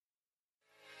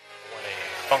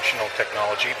functional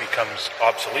technology becomes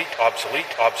obsolete,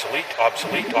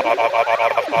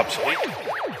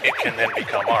 it can then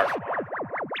become art.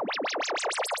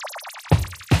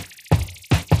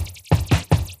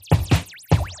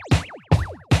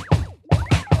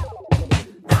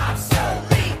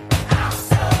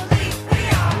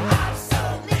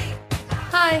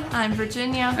 Hi, I'm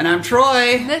Virginia. And I'm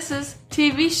Troy. This is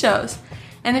TV shows.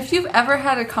 And if you've ever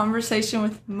had a conversation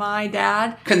with my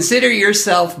dad, consider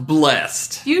yourself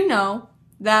blessed. You know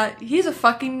that he's a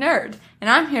fucking nerd. And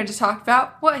I'm here to talk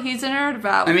about what he's a nerd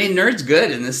about. I mean, nerd's good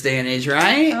in this day and age,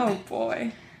 right? Oh,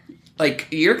 boy. Like,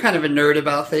 you're kind of a nerd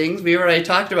about things. We already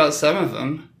talked about some of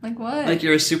them. Like what? Like,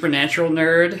 you're a supernatural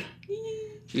nerd.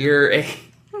 You're a,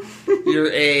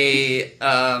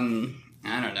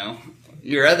 I don't know.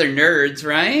 You're other nerds,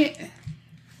 right?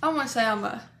 I want to say I'm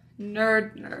a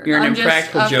nerd. You're an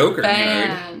Impractical Joker fan.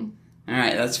 nerd. All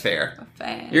right, that's fair. A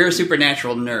fan. You're a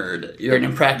supernatural nerd. You're an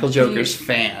Impractical Jokers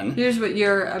fan. Here's what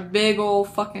you're a big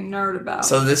old fucking nerd about.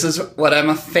 So this is what I'm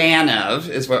a fan of,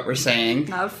 is what we're saying.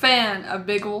 Not a fan, a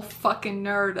big old fucking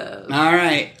nerd of. All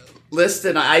right.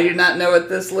 Listen, I do not know what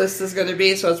this list is going to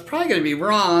be, so it's probably going to be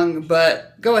wrong,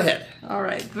 but go ahead. All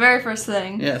right. Very first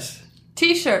thing. Yes.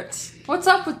 T-shirts. What's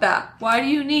up with that? Why do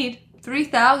you need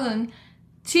 3,000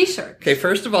 T-shirts? Okay,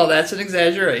 first of all, that's an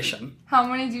exaggeration. How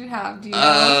many do you have? Do you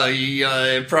know?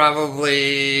 Yeah,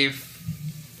 probably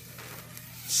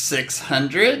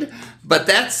 600, but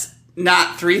that's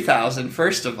not 3,000,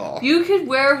 first of all. You could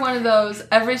wear one of those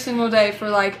every single day for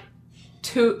like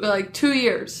 2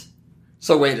 years.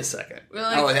 So wait a second.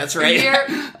 Like that's right.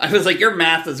 I was like, your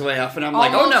math is way off, and I'm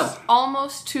like, oh no.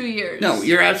 Almost 2 years. No,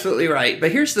 you're absolutely right.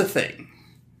 But here's the thing.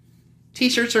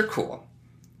 T-shirts are cool.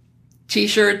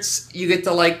 T-shirts, you get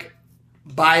to like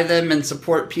buy them and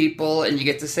support people, and you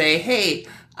get to say, hey,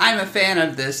 I'm a fan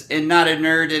of this and not a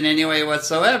nerd in any way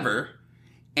whatsoever.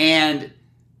 And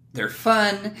they're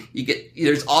fun.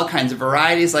 There's all kinds of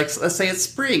varieties. Like, let's say it's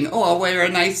spring. Oh, I'll wear a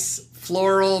nice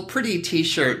floral pretty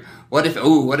T-shirt. What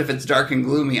if it's dark and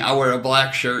gloomy? I'll wear a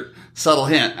black shirt. Subtle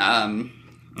hint.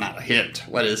 Not a hint.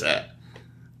 What is that?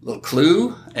 A little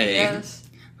clue? Yes.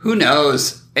 Who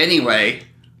knows? Anyway,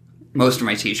 most of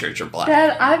my T-shirts are black.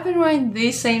 Dad, I've been wearing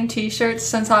these same T-shirts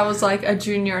since I was like a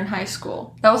junior in high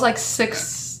school. That was like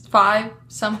 5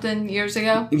 something years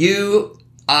ago. You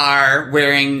are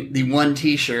wearing the one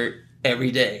T-shirt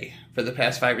every day for the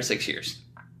past 5 or 6 years.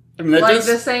 I mean,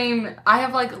 the same. I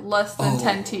have like less than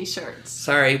 10 T-shirts.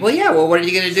 Sorry. Well, yeah. Well, what are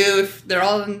you going to do if they're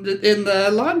all in the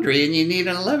laundry and you need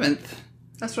an 11th?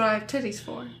 That's what I have titties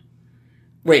for.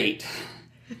 Wait.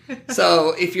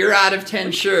 So if you're out of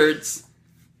 10 shirts,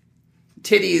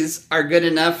 titties are good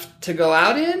enough to go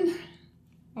out in?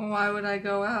 Well, why would I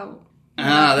go out?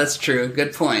 Oh, that's true.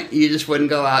 Good point. You just wouldn't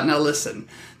go out. Now listen,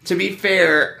 to be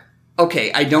fair,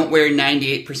 okay, I don't wear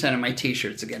 98% of my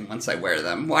T-shirts again once I wear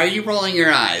them. Why are you rolling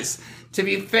your eyes? To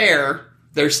be fair,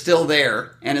 they're still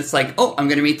there. And it's like, oh, I'm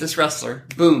going to meet this wrestler.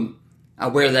 Boom.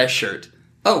 I'll wear that shirt.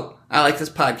 Oh, I like this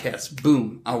podcast.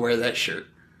 Boom. I'll wear that shirt.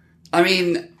 I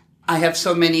mean, I have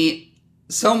so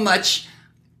much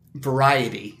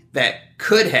variety that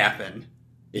could happen.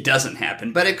 It doesn't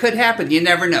happen, but it could happen. You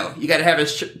never know. You got to have a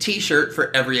T-shirt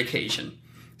for every occasion.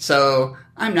 So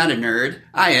I'm not a nerd.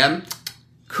 I am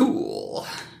cool.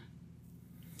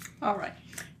 All right.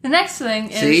 The next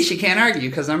thing is... See, she can't argue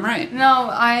because I'm right. No,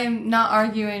 I'm not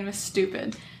arguing with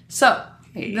stupid. So,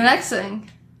 The next thing...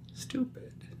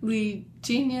 Stupid.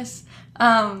 Genius.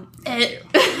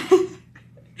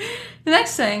 The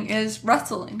next thing is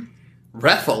wrestling.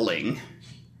 Wrestling?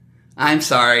 I'm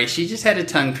sorry. She just had a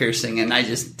tongue piercing, and I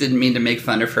just didn't mean to make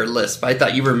fun of her lisp. I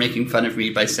thought you were making fun of me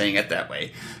by saying it that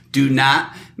way. Do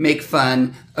not make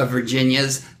fun of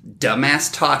Virginia's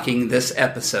dumbass talking this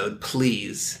episode,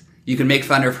 please. You can make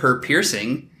fun of her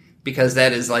piercing, because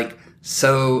that is like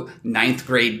so 9th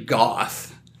grade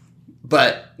goth.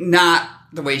 But not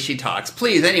the way she talks.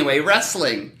 Please, anyway,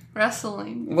 wrestling.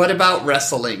 Wrestling. What about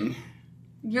wrestling?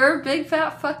 You're a big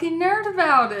fat fucking nerd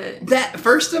about it.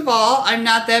 First of all, I'm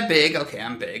not that big. Okay,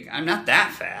 I'm big. I'm not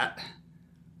that fat.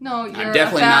 No, you're I'm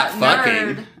definitely a fat not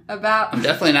nerd fucking. about... I'm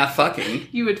definitely not fucking.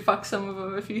 You would fuck some of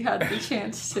them if you had the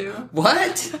chance to.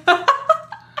 What?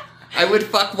 I would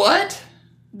fuck what?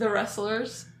 The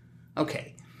wrestlers.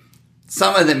 Okay.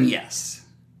 Some of them, yes.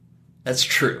 That's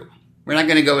true. We're not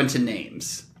going to go into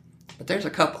names. But there's a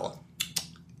couple.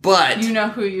 But... You know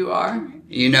who you are.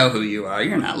 You know who you are.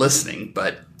 You're not listening.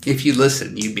 But if you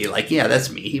listen, you'd be like, yeah, that's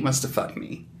me. He must have fucked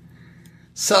me.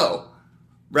 So,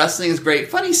 wrestling is great.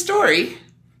 Funny story.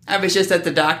 I was just at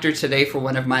the doctor today for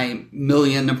one of my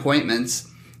million appointments.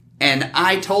 And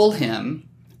I told him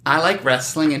I like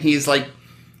wrestling. And he's like,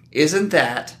 isn't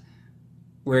that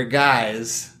where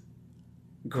guys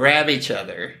grab each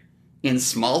other in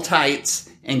small tights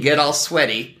and get all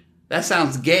sweaty? That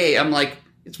sounds gay. I'm like,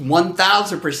 it's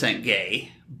 1,000%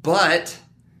 gay, but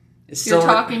it's still... You're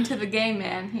talking to the gay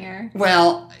man here.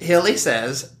 Well, Hilly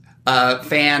says,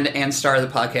 fan and star of the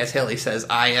podcast, Hilly says,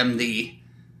 I am the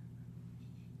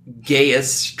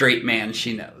gayest straight man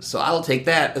she knows. So I'll take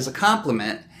that as a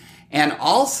compliment. And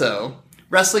also,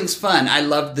 wrestling's fun. I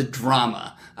love the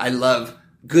drama. I love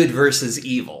good versus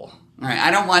evil. All right,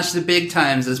 I don't watch the big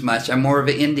times as much. I'm more of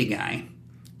an indie guy.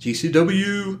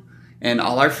 GCW. And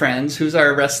all our friends. Who's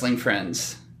our wrestling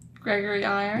friends? Gregory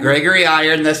Iron. Gregory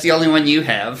Iron. That's the only one you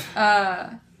have.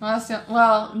 No,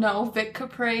 Vic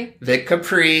Capri. Vic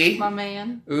Capri. My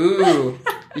man. Ooh.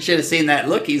 You should have seen that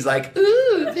look. He's like,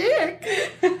 ooh, Vic.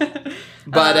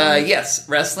 But yes,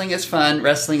 wrestling is fun.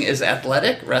 Wrestling is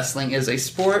athletic. Wrestling is a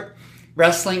sport.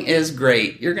 Wrestling is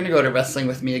great. You're going to go to wrestling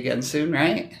with me again soon,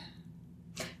 right?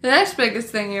 The next biggest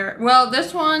thing here. Well,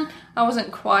 this one I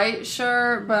wasn't quite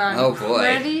sure, but I'm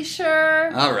pretty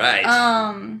sure. All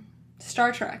right.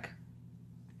 Star Trek.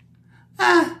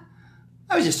 I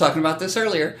was just talking about this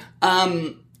earlier.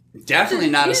 Definitely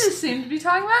not. You just seem to be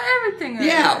talking about everything. Earlier.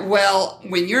 Yeah. Well,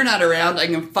 when you're not around, I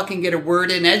can fucking get a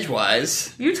word in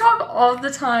edgewise. You talk all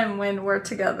the time when we're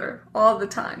together. All the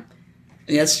time.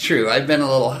 That's true. I've been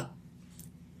a little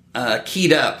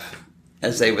keyed up,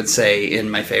 as they would say in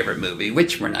my favorite movie,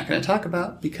 which we're not going to talk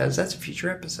about because that's a future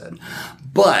episode.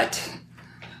 But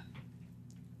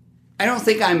I don't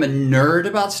think I'm a nerd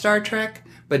about Star Trek,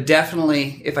 but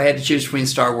definitely if I had to choose between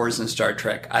Star Wars and Star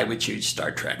Trek, I would choose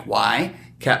Star Trek. Why?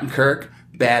 Captain Kirk,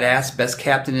 badass, best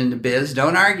captain in the biz.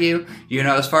 Don't argue. You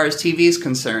know, as far as TV is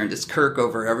concerned, it's Kirk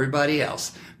over everybody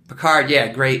else. Picard, yeah,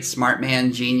 great, smart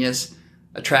man, genius,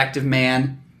 attractive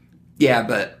man. Yeah,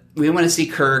 but we want to see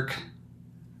Kirk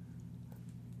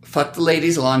fuck the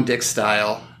ladies long dick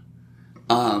style.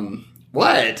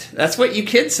 What? That's what you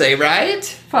kids say, right?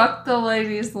 Fuck the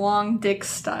ladies long dick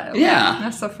style. Yeah.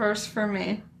 That's the first for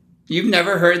me. You've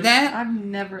never heard that? I've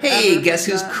never Hey, ever guess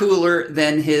heard who's that. cooler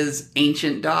than his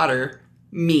ancient daughter?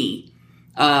 Me.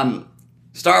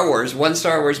 Star Wars. One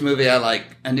Star Wars movie I like,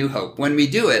 A New Hope. When we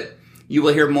do it, you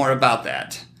will hear more about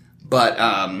that. But,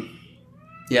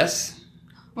 yes?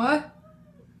 What?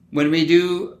 When we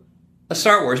do a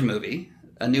Star Wars movie,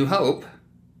 A New Hope,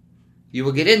 you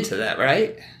will get into that,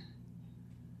 right?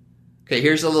 Okay,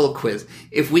 here's a little quiz.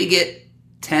 If we get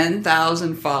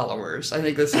 10,000 followers, I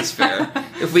think this is fair.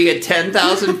 If we get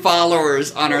 10,000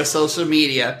 followers on our social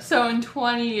media... So in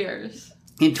 20 years.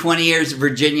 In 20 years,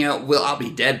 Virginia will... I'll be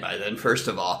dead by then, first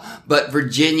of all. But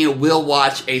Virginia will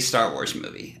watch a Star Wars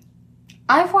movie.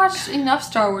 I've watched enough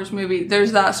Star Wars movies.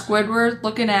 There's that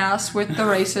Squidward-looking ass with the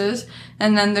races,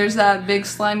 and then there's that big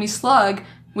slimy slug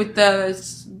with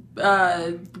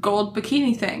the gold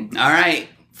bikini thing. All right.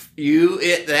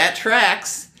 That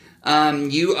tracks.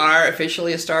 You are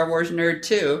officially a Star Wars nerd,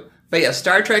 too. But yeah,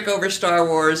 Star Trek over Star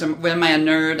Wars. Am I a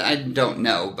nerd? I don't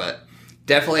know, but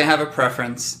definitely I have a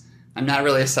preference. I'm not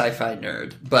really a sci-fi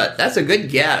nerd, but that's a good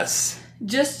guess.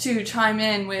 Just to chime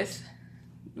in with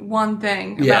one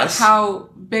thing about Yes. how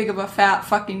big of a fat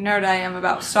fucking nerd I am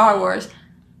about Star Wars.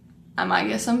 I might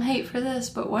get some hate for this,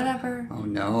 but whatever. Oh,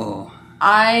 no.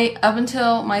 Up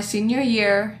until my senior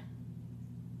year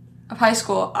of high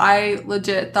school, I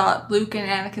legit thought Luke and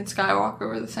Anakin Skywalker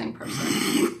were the same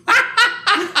person.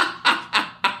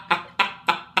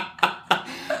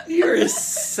 You're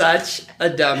such a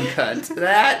dumb cunt.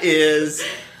 That is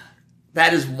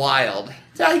wild.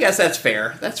 I guess that's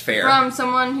fair. That's fair. From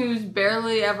someone who's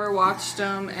barely ever watched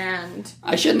them, and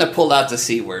I shouldn't have pulled out the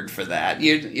C word for that.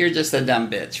 You're just a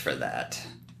dumb bitch for that.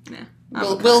 yeah,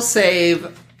 We'll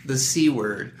save the C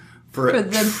word for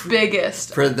the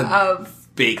biggest of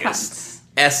biggest.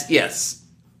 cunts. Yes.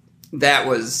 That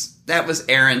was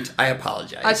errant. I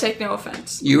apologize. I take no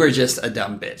offense. You are just a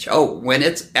dumb bitch. Oh, when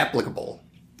it's applicable,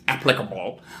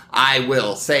 I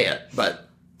will say it, but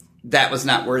that was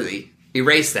not worthy.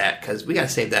 Erase that, because we got to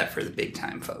save that for the big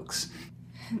time, folks.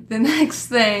 The next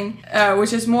thing,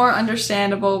 which is more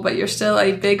understandable, but you're still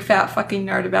a big fat fucking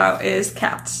nerd about, is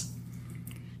cats.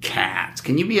 Cats.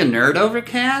 Can you be a nerd over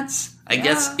cats? I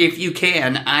guess if you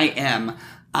can, I am.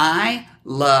 I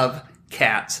love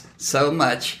cats so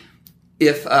much.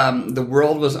 If the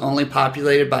world was only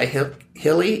populated by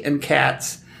Hilly and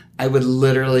cats, I would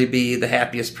literally be the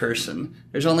happiest person.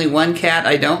 There's only one cat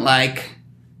I don't like.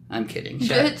 I'm kidding.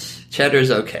 Bitch.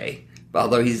 Cheddar's okay,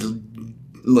 although he's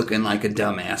looking like a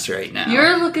dumbass right now.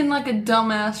 You're looking like a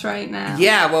dumbass right now.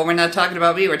 Yeah, well, we're not talking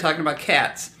about me. We're talking about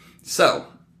cats. So,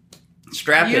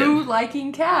 strap in. You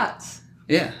liking cats.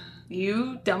 Yeah.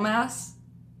 You dumbass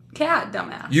cat,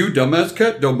 dumbass. You dumbass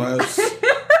cat, dumbass.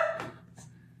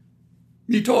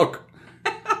 You talk.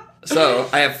 So,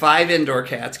 I have 5 indoor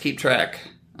cats. Keep track.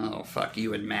 Oh, fuck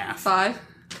you and math. 5.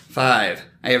 5.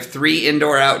 I have 3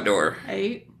 indoor-outdoor.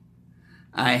 8.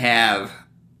 I have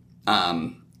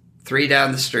 3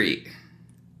 down the street.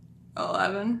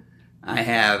 11. I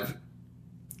have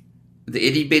the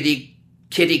Itty Bitty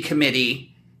Kitty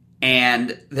Committee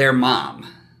and their mom.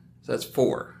 So that's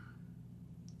 4.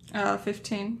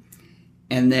 15.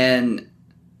 And then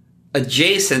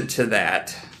adjacent to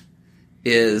that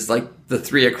is like the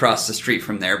 3 across the street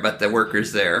from there, but the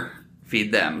workers there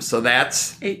feed them. So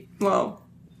that's 8. Well,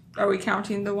 are we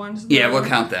counting the ones? yeah, we'll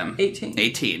count them. 18.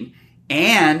 18.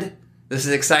 And this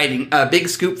is exciting. A big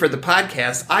scoop for the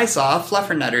podcast. I saw a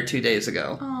Fluffernutter 2 days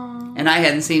ago. Aww. And I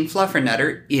hadn't seen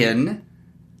Fluffernutter in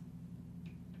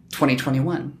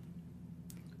 2021.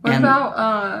 What And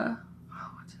about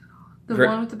the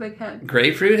one with the big head?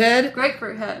 Grapefruit Head?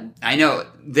 Grapefruit head. I know.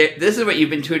 This is what you've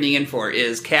been tuning in for,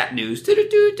 is cat news.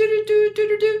 Do-do-do, do-do-do,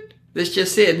 do-do-do. This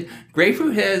just in.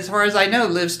 Grapefruit Head, as far as I know,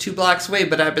 lives 2 blocks away,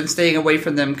 but I've been staying away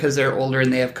from them because they're older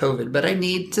and they have COVID. But I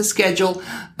need to schedule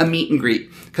a meet and greet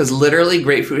because literally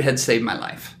Grapefruit Head saved my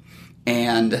life.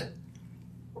 And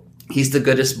he's the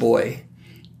goodest boy.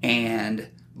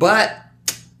 But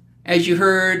as you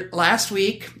heard last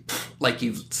week, like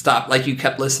you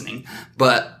kept listening,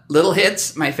 but Little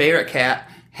Hits, my favorite cat,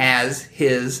 has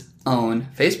his own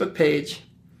Facebook page.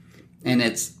 And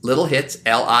it's Little Hits,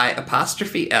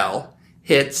 L-I''L,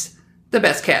 Hits, the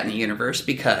best cat in the universe,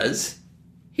 because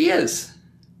he is.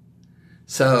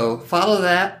 So, follow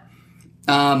that.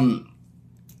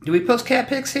 Do we post cat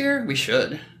pics here? We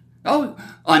should. Oh,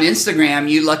 on Instagram,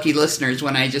 you lucky listeners,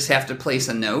 when I just have to place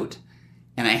a note,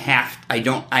 and I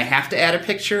have to add a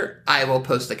picture, I will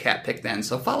post a cat pic then.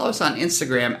 So, follow us on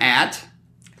Instagram at...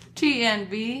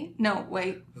 TNV. No,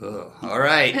 wait. Oh, all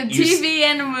right. TV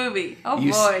and a movie. Oh,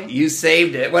 boy. You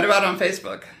saved it. What about on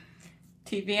Facebook?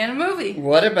 TV and a movie.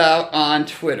 What about on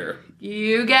Twitter?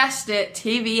 You guessed it.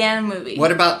 TV and a movie.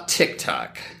 What about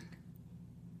TikTok?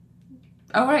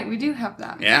 Oh, right. We do have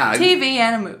that. Yeah. TV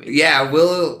and a movie. Yeah,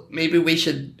 we'll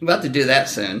have to do that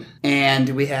soon. And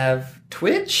do we have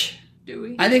Twitch? Do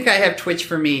we? I think I have Twitch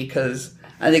for me because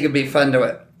I think it'd be fun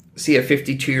to see a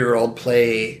 52-year-old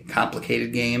play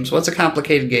complicated games. What's a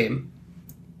complicated game?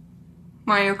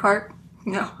 Mario Kart?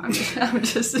 No, I'm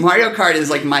just... Mario Kart is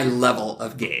like my level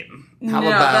of game. How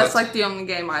about... that's like the only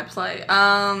game I play.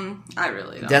 I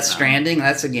really don't Death know. Stranding,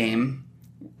 that's a game.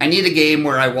 I need a game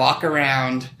where I walk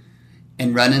around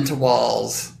and run into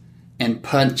walls and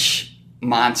punch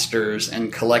monsters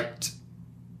and collect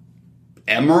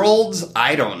emeralds?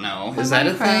 I don't know. Is that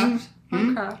a thing?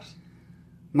 Minecraft.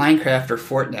 Minecraft or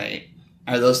Fortnite.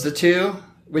 Are those the two?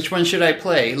 Which one should I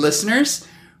play? Listeners,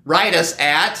 write us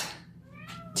at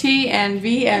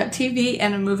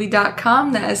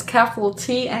TNV@tvandamovie.com. That is capital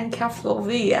T and capital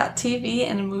V at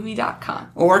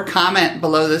tvandamovie.com. or comment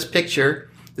below this picture,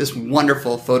 this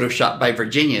wonderful Photoshop by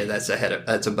Virginia that's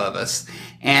above us,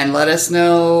 and let us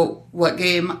know what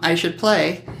game I should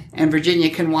play, and Virginia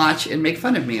can watch and make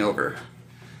fun of me over.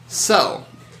 So,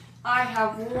 I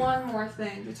have one more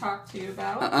thing to talk to you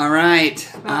about. all right,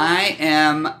 I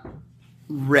am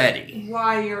ready.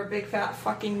 Why you're a big fat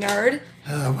fucking nerd.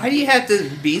 Why do you have to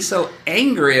be so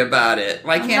angry about it?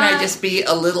 Why can't I not- just be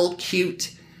a little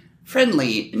cute,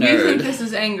 friendly nerd? You think this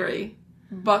is angry.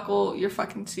 Buckle your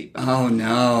fucking seatbelt. Oh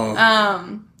no.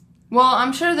 Well,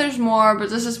 I'm sure there's more, but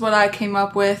this is what I came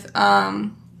up with. 'Cause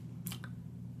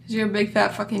you're a big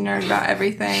fat fucking nerd about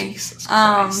everything. Jesus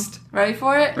Christ. Ready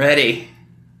for it? Ready.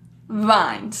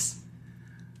 Vines.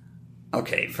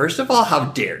 Okay, first of all, how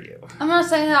dare you? I'm not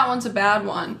saying that one's a bad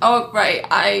one. Oh, right.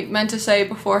 I meant to say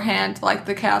beforehand, like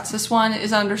the cats. This one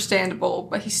is understandable,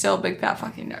 but he's still a big fat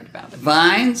fucking nerd about it.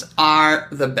 Vines are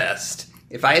the best.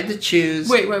 If I had to choose...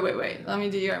 Wait. Let me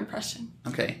do your impression.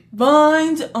 Okay.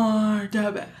 Vines are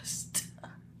the best.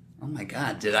 Oh my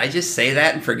god, did I just say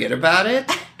that and forget about it?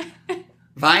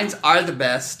 Vines are the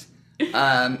best.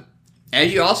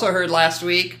 As you also heard last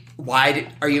week,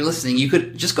 are you listening? You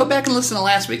could just go back and listen to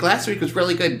last week. Last week was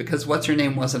really good because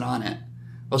what's-her-name wasn't on it.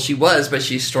 Well, she was, but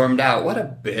she stormed out. What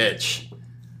a bitch.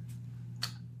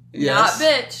 Not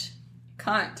bitch.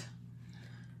 Cunt.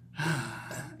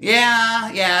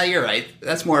 Yeah, you're right.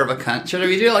 That's more of a cunt. Should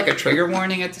we do like a trigger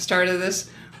warning at the start of this?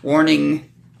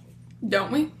 Warning.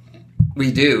 Don't we?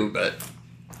 We do, but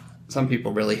some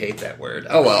people really hate that word.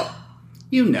 Oh well.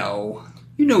 You know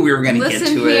we were going to get to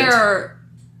Listen it. here,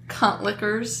 cunt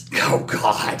lickers. Oh,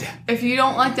 God. If you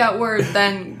don't like that word,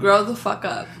 then grow the fuck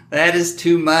up. That is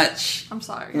too much. I'm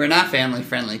sorry. We're not family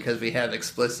friendly because we have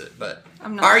explicit, but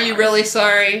I'm not are sorry. you really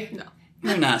sorry? No.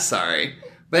 You're not sorry.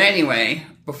 But anyway,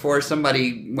 before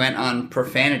somebody went on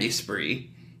profanity spree,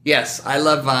 yes, I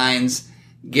love Vines.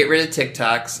 Get rid of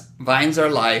TikToks. Vines are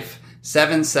life.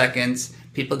 7 seconds.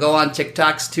 People go on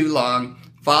TikToks too long.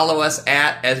 Follow us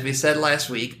at, as we said last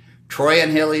week, Troy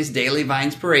and Hilly's Daily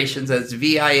Vinespirations. That's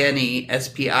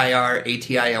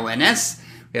VINESPIRATIONS.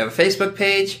 We have a Facebook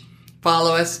page.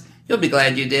 Follow us. You'll be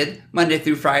glad you did. Monday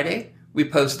through Friday, we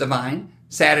post a Vine.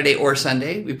 Saturday or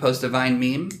Sunday, we post a Vine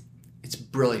meme. It's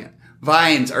brilliant.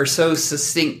 Vines are so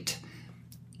succinct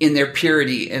in their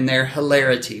purity and their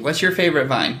hilarity. What's your favorite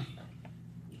Vine?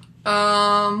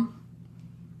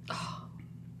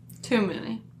 Too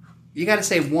many. You gotta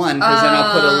say one, because then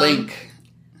I'll put a link.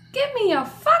 Give me your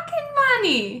fucking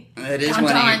money. That is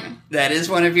Dun-dun. that is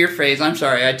one of your phrases. I'm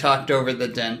sorry, I talked over the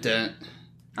dent.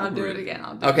 I'll do it again.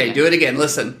 Okay, do it again.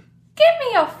 Listen. Give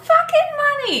me your fucking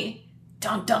money.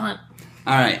 Dun dun.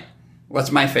 All right.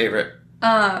 What's my favorite?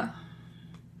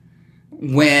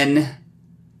 When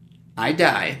I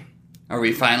die, or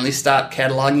we finally stop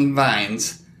cataloging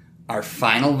vines, our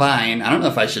final vine, I don't know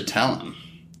if I should tell them.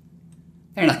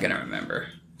 They're not going to remember.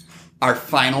 Our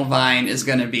final vine is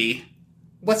going to be,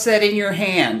 what's that in your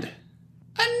hand?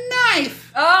 A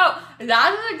knife. Oh,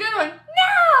 that is a good one.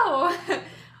 No.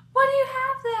 What do you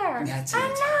have there? That's a it.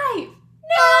 knife.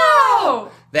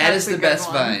 No. That That's is a the good best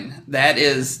one. vine. That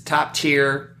is top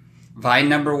tier, vine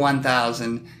number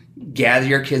 1000. Gather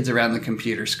your kids around the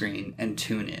computer screen and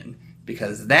tune in.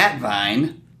 Because that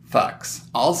vine fucks.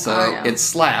 Also, it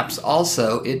slaps.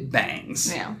 Also, it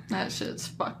bangs. Yeah, that shit's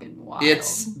fucking wild.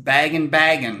 It's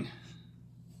baggin'.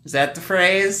 Is that the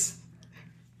phrase?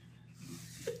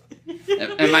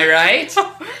 Am I right?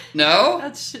 No?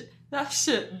 That shit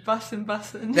bussin'.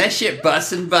 That shit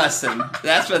bussin'.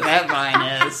 That's what that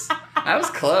vine is. That was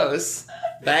close.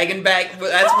 Baggin'.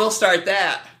 We'll start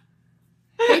that.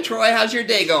 Hey, Troy, how's your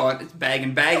day going? It's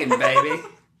baggin', baby.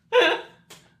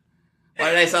 Why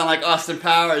did I sound like Austin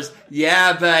Powers?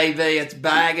 Yeah, baby, it's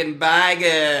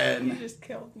baggin'. You just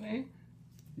killed me.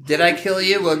 Did I kill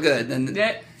you? Well, good. Then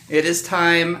it is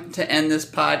time to end this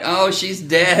pod. Oh, she's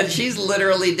dead. She's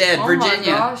literally dead. Oh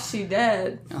Virginia. my gosh, she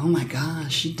dead. Oh my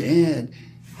gosh, she dead.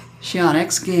 She on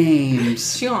X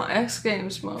Games. She on X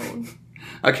Games mode.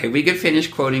 Okay, we could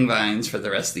finish quoting vines for the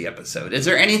rest of the episode. Is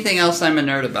there anything else I'm a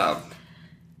nerd about?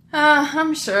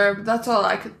 I'm sure, but that's all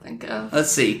I could think of.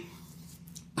 Let's see.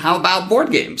 How about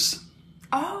board games?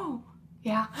 Oh,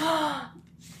 yeah.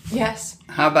 Yes.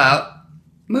 How about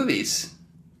movies?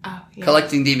 Oh, yeah.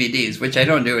 Collecting DVDs, which I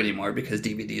don't do anymore because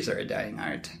DVDs are a dying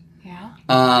art. Yeah.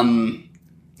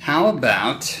 How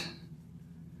about...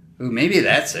 Ooh, maybe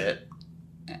that's it.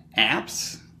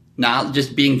 Apps? Not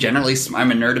just being generally...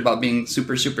 I'm a nerd about being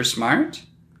super, super smart?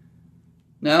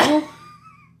 No?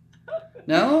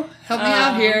 No? Help me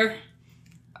out here.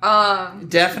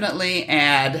 Definitely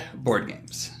add board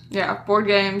games. Yeah, board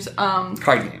games.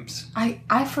 Card games.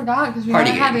 I forgot because we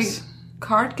Party haven't games. had a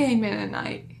card game in a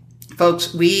night.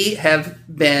 Folks, we have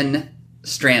been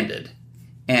stranded.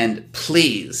 And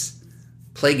please,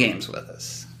 play games with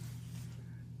us.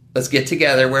 Let's get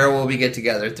together. Where will we get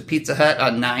together? At the Pizza Hut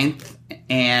on 9th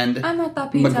and I'm at the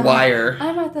Pizza McGuire. Hut.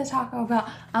 I'm at the Taco Bell.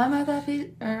 I'm at the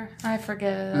Pizza... I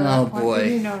forget it. at Oh, that point, boy. but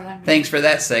You know what I mean. Thanks for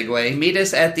that segue. Meet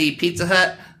us at the Pizza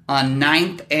Hut on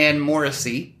 9th and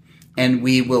Morrissey. And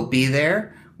we will be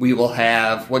there. We will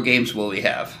have... What games will we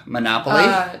have? Monopoly?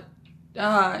 I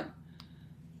know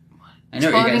what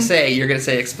you're going to say. You're going to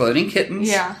say Exploding Kittens.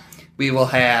 Yeah. We will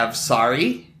have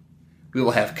Sorry. We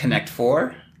will have Connect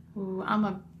 4. Ooh, I'm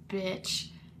a bitch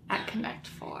at Connect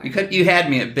 4. You had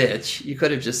me at bitch. You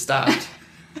could have just stopped.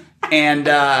 And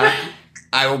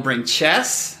I will bring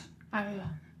chess.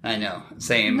 I know.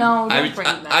 Same. No, don't bring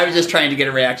that. I was just trying to get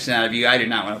a reaction out of you. I do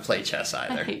not want to play chess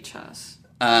either. I hate chess.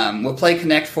 We'll play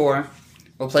Connect 4.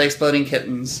 We'll play Exploding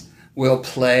Kittens. We'll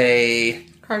play...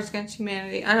 Cards Against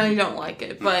Humanity. I know you don't like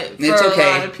it, but for It's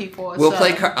okay. a lot of people, it's We'll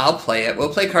play. I'll play it. We'll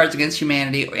play Cards Against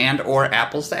Humanity and or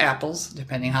Apples to Apples,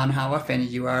 depending on how offended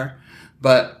you are.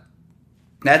 But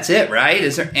that's it, right?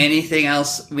 Is there anything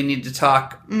else we need to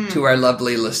talk to our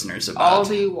lovely listeners about?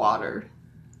 Aldi water.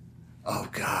 Oh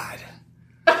God,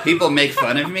 people make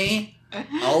fun of me.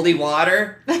 Aldi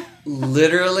water,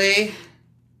 literally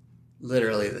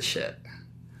the shit.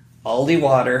 Aldi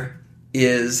water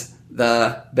is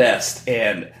the best,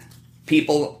 and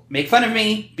people make fun of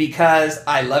me because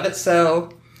I love it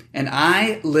so, and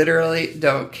I literally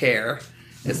don't care.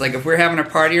 It's like if we're having a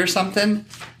party or something,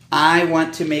 I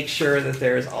want to make sure that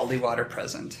there is Aldi water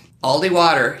present. Aldi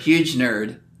water, huge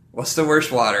nerd. What's the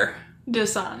worst water?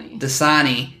 Dasani.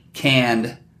 Dasani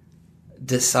canned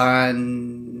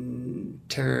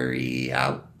dysentery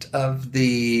out of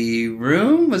the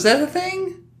room? Was that a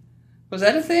thing?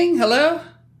 Hello?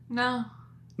 No.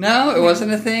 No, it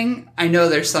wasn't a thing? I know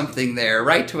there's something there.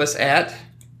 Write to us at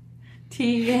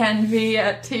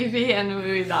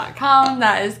tvnv@tvandthemovie.com.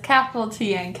 That is capital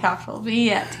T and capital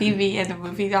V at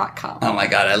tvandthemovie.com. Oh my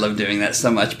god, I love doing that so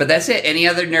much. But that's it. Any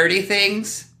other nerdy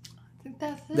things? I think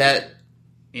that's it. That,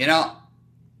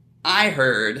 I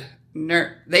heard...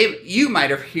 You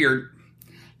might have heard...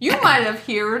 You might have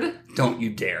heard. Don't you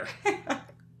dare.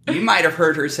 You might have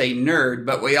heard her say nerd,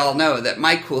 but we all know that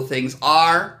my cool things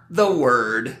are the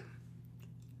word.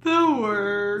 The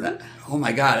word. Oh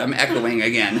my god, I'm echoing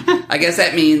again. I guess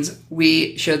that means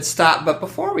we should stop, but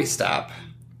before we stop,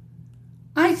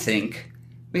 I think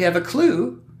we have a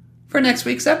clue for next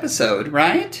week's episode,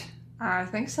 right? I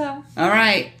think so. All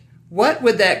right. What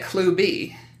would that clue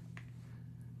be?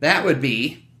 That would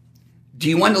be, do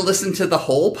you want to listen to the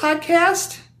whole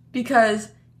podcast? Because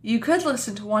you could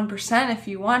listen to 1% if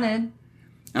you wanted.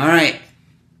 All right.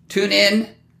 Tune in.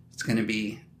 It's going to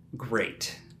be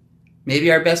great.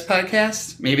 Maybe our best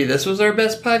podcast? Maybe this was our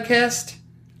best podcast?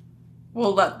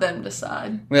 We'll let them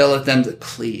decide. We'll let them...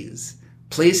 Please.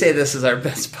 Please say this is our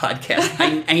best podcast.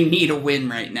 I need a win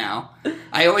right now.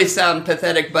 I always sound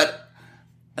pathetic, but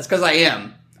that's because I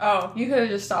am. Oh, you could have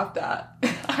just stopped that.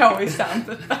 I always sound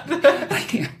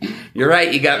pathetic. You're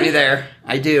right. You got me there.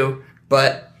 I do.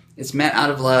 But it's meant out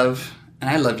of love. And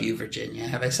I love you, Virginia.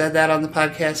 Have I said that on the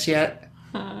podcast yet?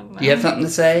 No. Do you have something to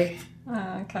say?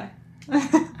 Okay.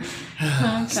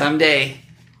 Someday.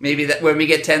 Maybe that when we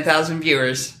get 10,000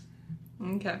 viewers.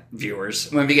 Okay.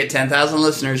 When we get 10,000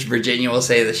 listeners, Virginia will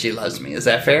say that she loves me. Is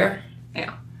that fair?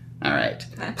 Yeah. All right.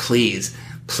 Please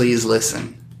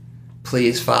listen.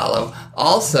 Please follow.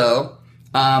 Also,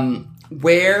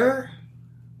 where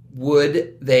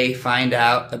would they find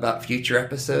out about future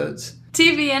episodes?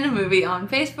 TV and a Movie on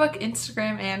Facebook,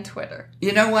 Instagram, and Twitter.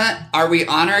 You know what? Are we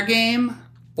on our game?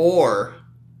 Or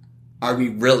are we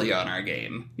really on our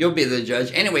game? You'll be the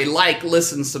judge. Anyway,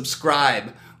 listen,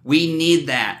 subscribe. We need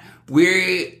that.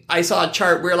 I saw a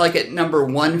chart. We're like at number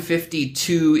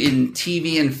 152 in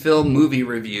TV and film movie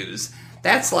reviews.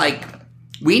 That's like,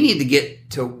 we need to get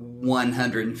to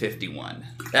 151.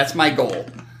 That's my goal.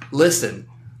 Listen,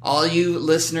 all you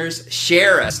listeners,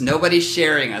 share us. Nobody's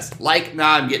sharing us.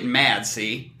 I'm getting mad,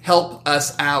 see? Help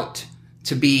us out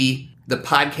to be the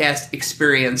podcast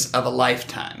experience of a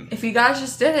lifetime. If you guys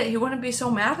just did it, he wouldn't be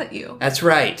so mad at you. That's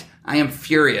right. I am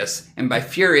furious. And by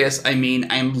furious, I mean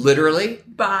I am literally...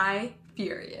 By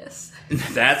furious.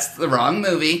 That's the wrong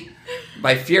movie.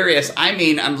 By furious, I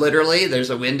mean I'm literally...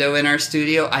 There's a window in our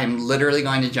studio. I am literally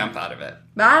going to jump out of it.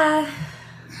 Bye.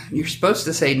 You're supposed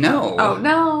to say no. Oh,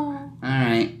 no. All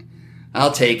right.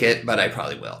 I'll take it, but I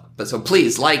probably will. But so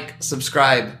please,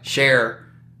 subscribe, share,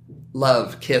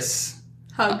 love, kiss.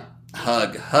 Hug.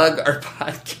 Hug our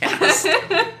podcast.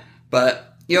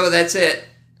 But, that's it.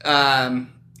 I'm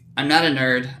not a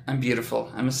nerd. I'm beautiful.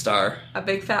 I'm a star. A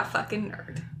big fat fucking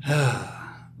nerd.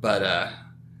 But,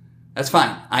 that's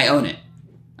fine. I own it.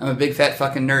 I'm a big fat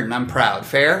fucking nerd and I'm proud.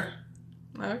 Fair?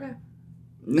 Okay.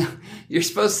 No, you're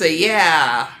supposed to say,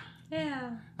 yeah.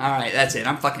 Yeah. All right, that's it.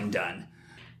 I'm fucking done.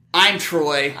 I'm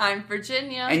Troy. I'm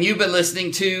Virginia. And you've been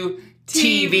listening to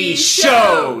TV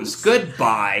Shows.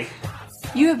 Goodbye.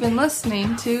 You have been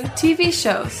listening to TV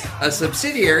Shows, a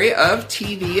subsidiary of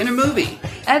TV and a Movie.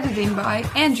 Editing by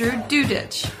Andrew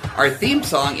Dudich. Our theme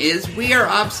song is We Are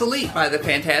Obsolete by the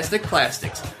Fantastic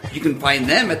Plastics. You can find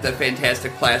them at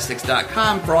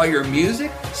thefantasticplastics.com for all your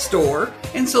music, store,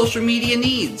 and social media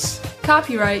needs.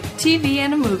 Copyright TV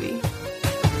and a Movie.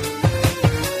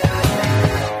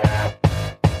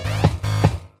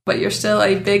 But you're still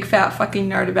a big fat fucking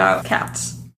nerd about cats.